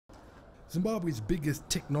Zimbabwe's biggest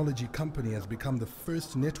technology company has become the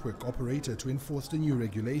first network operator to enforce the new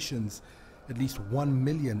regulations. At least 1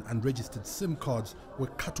 million unregistered SIM cards were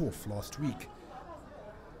cut off last week.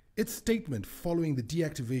 Its statement following the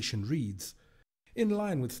deactivation reads, "In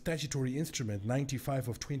line with Statutory Instrument 95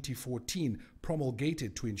 of 2014,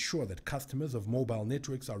 promulgated to ensure that customers of mobile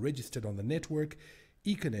networks are registered on the network,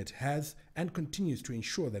 Econet has and continues to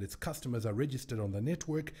ensure that its customers are registered on the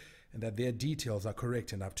network and that their details are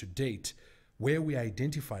correct and up to date. Where we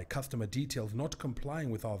identify customer details not complying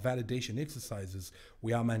with our validation exercises,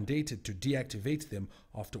 we are mandated to deactivate them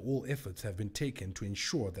after all efforts have been taken to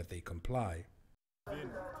ensure that they comply."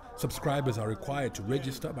 Subscribers are required to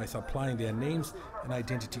register by supplying their names and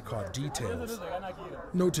identity card details.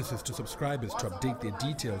 Notices to subscribers to update their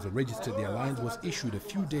details or register their lines was issued a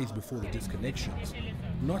few days before the disconnections.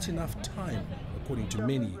 Not enough time, according to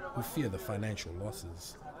many who fear the financial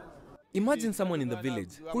losses. Imagine someone in the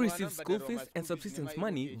village who receives school fees and subsistence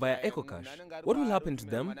money via Ecocash. What will happen to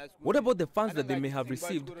them? What about the funds that they may have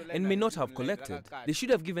received and may not have collected? They should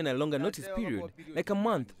have given a longer notice period, like a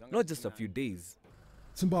month, not just a few days.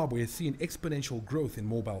 Zimbabwe has seen exponential growth in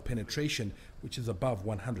mobile penetration, which is above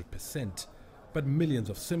 100%, but millions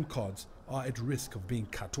of SIM cards are at risk of being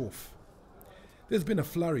cut off. There's been a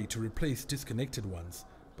flurry to replace disconnected ones,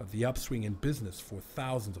 but the upswing in business for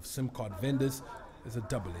thousands of SIM card vendors is a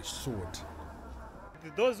double-edged sword.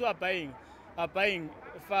 Those who are buying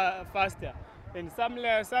faster, and some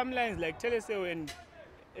lines like Telecel and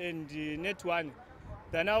Net1,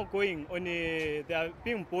 they're now going on they are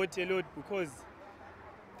being bought a lot because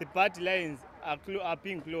the bad lines are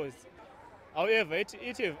being closed. However,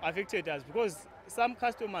 it have affected us because some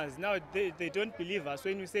customers now they don't believe us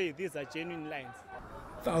when we say these are genuine lines.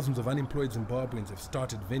 Thousands of unemployed Zimbabweans have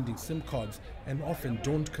started vending SIM cards and often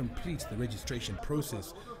don't complete the registration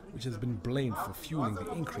process, which has been blamed for fueling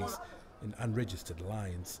the increase in unregistered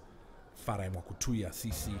lines. Farai Mwakutuya,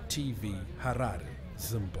 CCTV, Harare,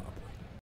 Zimbabwe.